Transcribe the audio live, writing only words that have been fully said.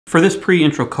For this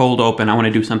pre-intro cold open, I want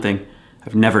to do something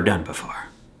I've never done before.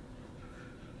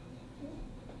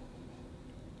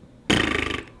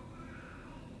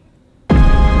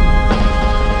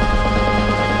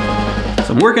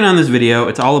 So I'm working on this video.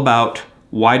 It's all about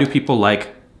why do people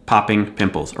like popping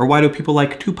pimples? Or why do people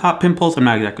like to pop pimples? I'm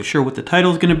not exactly sure what the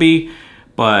title is going to be,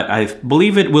 but I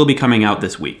believe it will be coming out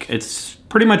this week. It's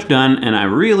pretty much done, and I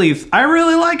really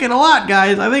like it a lot,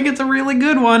 guys. I think it's a really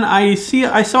good one. I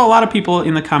saw a lot of people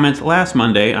in the comments last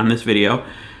Monday on this video,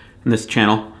 on this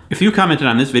channel. If you commented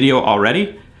on this video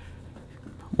already,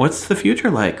 what's the future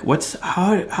like?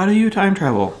 How do you time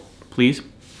travel? Please.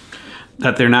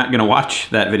 That they're not gonna watch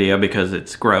that video because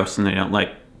it's gross and they don't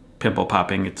like pimple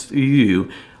popping. It's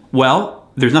ew. Well,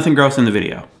 there's nothing gross in the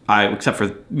video. Except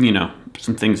for, you know,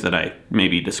 some things that I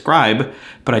maybe describe,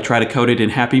 but I try to code it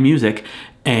in happy music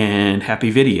and happy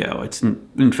video. It's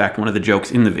in fact one of the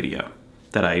jokes in the video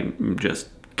that I'm just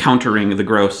countering the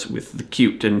gross with the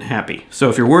cute and happy. So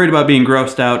if you're worried about being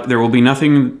grossed out, there will be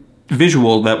nothing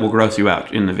visual that will gross you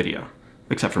out in the video,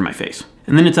 except for my face.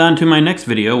 And then it's on to my next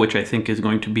video, which I think is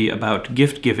going to be about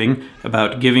gift giving,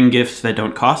 about giving gifts that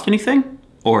don't cost anything,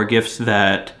 or gifts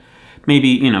that maybe,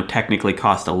 you know, technically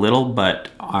cost a little, but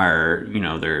are, you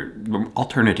know, they're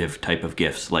alternative type of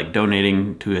gifts, like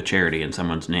donating to a charity in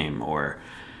someone's name or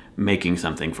making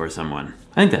something for someone.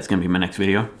 I think that's gonna be my next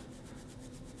video.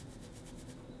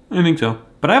 I think so.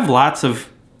 But I have lots of,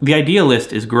 the idea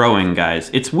list is growing, guys.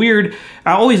 It's weird.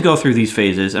 I always go through these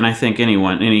phases, and I think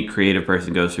any creative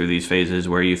person goes through these phases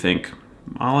where you think,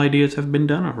 all ideas have been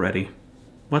done already.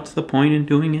 What's the point in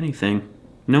doing anything?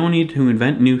 No need to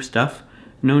invent new stuff.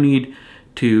 No need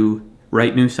to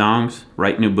write new songs,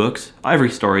 write new books.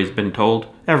 Every story's been told.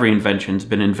 Every invention's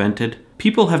been invented.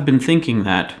 People have been thinking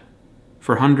that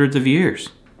for hundreds of years.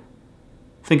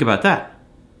 Think about that.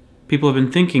 People have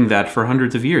been thinking that for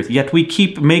hundreds of years, yet we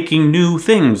keep making new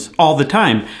things all the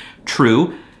time.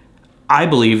 True, I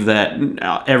believe that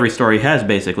every story has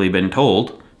basically been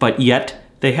told, but yet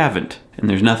they haven't. And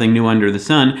there's nothing new under the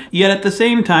sun, yet at the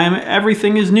same time,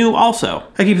 everything is new also.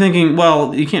 I keep thinking,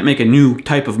 well, you can't make a new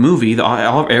type of movie.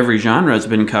 Every genre has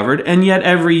been covered, and yet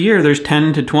every year there's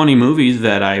 10 to 20 movies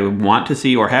that I want to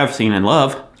see or have seen and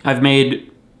love. I've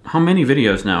made how many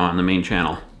videos now on the main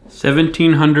channel?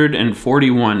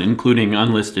 1,741, including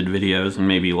unlisted videos and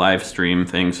maybe live stream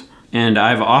things. And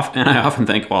I often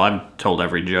think, well, I've told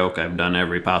every joke, I've done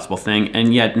every possible thing,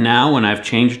 and yet now when I've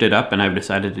changed it up and I've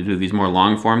decided to do these more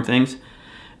long-form things,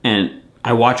 and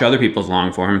I watch other people's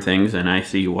long-form things and I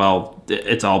see, well,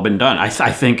 it's all been done. I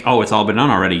think, oh, it's all been done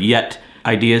already, yet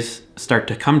ideas start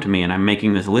to come to me and I'm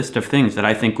making this list of things that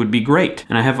I think would be great.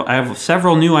 And I have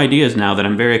several new ideas now that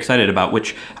I'm very excited about,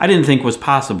 which I didn't think was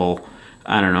possible,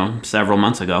 I don't know, several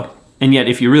months ago. And yet,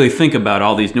 if you really think about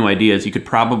all these new ideas, you could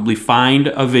probably find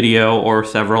a video or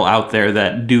several out there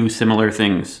that do similar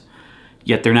things,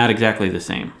 yet they're not exactly the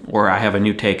same, or I have a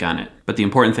new take on it. But the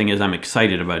important thing is I'm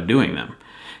excited about doing them.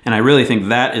 And I really think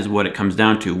that is what it comes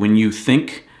down to. When you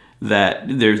think that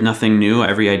there's nothing new,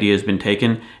 every idea has been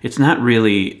taken, it's not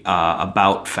really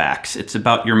about facts. It's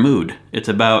about your mood. It's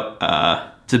about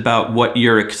what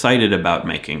you're excited about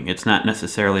making. It's not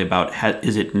necessarily about,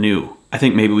 is it new? I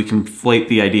think maybe we conflate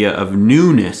the idea of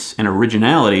newness and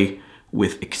originality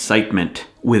with excitement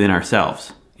within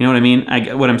ourselves. You know what I mean?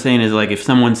 What I'm saying is, like, if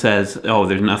someone says, oh,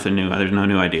 there's nothing new, there's no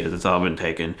new ideas, it's all been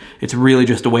taken, it's really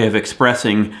just a way of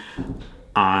expressing,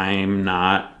 I'm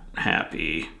not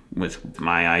happy with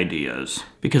my ideas.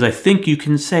 Because I think you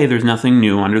can say there's nothing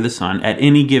new under the sun at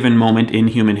any given moment in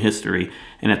human history,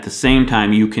 and at the same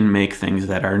time you can make things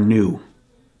that are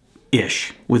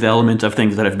new-ish, with elements of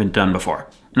things that have been done before.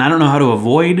 And I don't know how to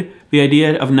avoid the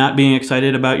idea of not being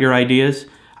excited about your ideas.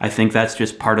 I think that's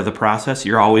just part of the process.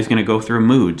 You're always going to go through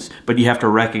moods, but you have to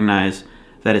recognize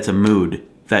that it's a mood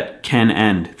that can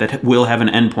end, that will have an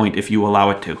endpoint if you allow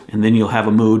it to. And then you'll have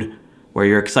a mood where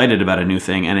you're excited about a new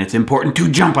thing, and it's important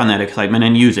to jump on that excitement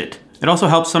and use it. It also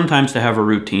helps sometimes to have a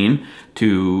routine,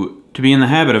 to be in the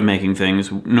habit of making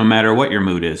things no matter what your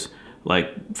mood is.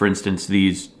 Like, for instance,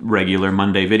 these regular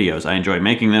Monday videos. I enjoy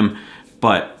making them,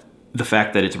 but the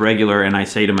fact that it's regular and I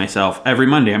say to myself, every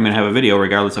Monday I'm gonna have a video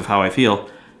regardless of how I feel,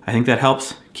 I think that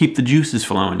helps keep the juices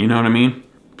flowing, you know what I mean?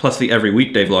 Plus the every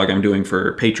weekday vlog I'm doing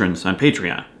for patrons on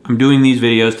Patreon. I'm doing these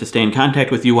videos to stay in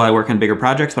contact with you while I work on bigger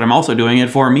projects, but I'm also doing it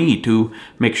for me to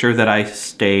make sure that I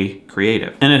stay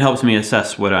creative. And it helps me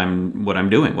assess what I'm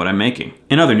doing, what I'm making.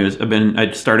 In other news,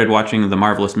 I started watching The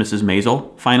Marvelous Mrs.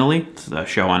 Maisel, finally. It's a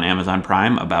show on Amazon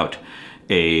Prime about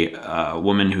a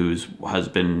woman whose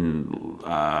husband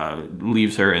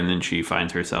leaves her, and then she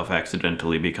finds herself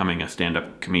accidentally becoming a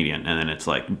stand-up comedian, and then it's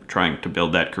like trying to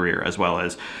build that career as well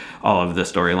as all of the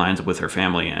storylines with her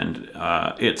family. And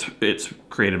it's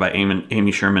created by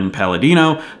Amy Sherman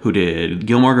Palladino, who did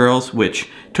Gilmore Girls, which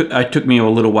took me a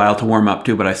little while to warm up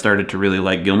to, but I started to really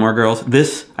like Gilmore Girls.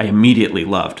 This I immediately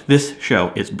loved. This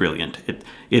show is brilliant.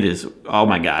 It is, oh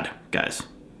my god, guys,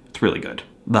 it's really good.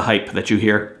 The hype that you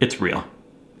hear, it's real.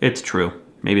 It's true.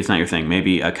 Maybe it's not your thing.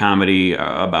 Maybe a comedy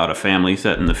about a family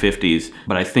set in the 50s,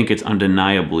 but I think it's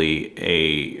undeniably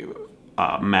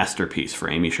a masterpiece for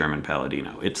Amy Sherman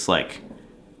Palladino. It's like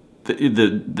the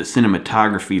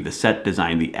cinematography, the set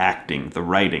design, the acting, the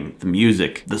writing, the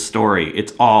music, the story,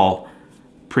 it's all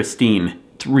pristine.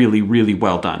 It's really, really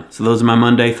well done. So those are my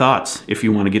Monday thoughts. If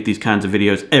you want to get these kinds of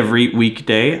videos every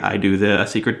weekday, I do the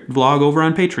secret vlog over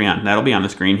on Patreon. That'll be on the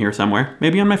screen here somewhere.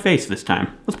 Maybe on my face this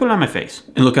time. Let's put it on my face.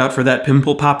 And look out for that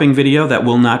pimple popping video. That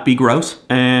will not be gross.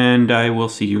 And I will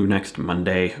see you next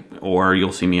Monday, or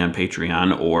you'll see me on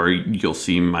Patreon, or you'll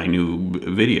see my new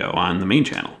video on the main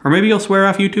channel. Or maybe you'll swear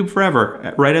off YouTube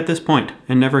forever right at this point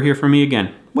and never hear from me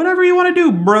again. Whatever you want to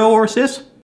do, bro or sis.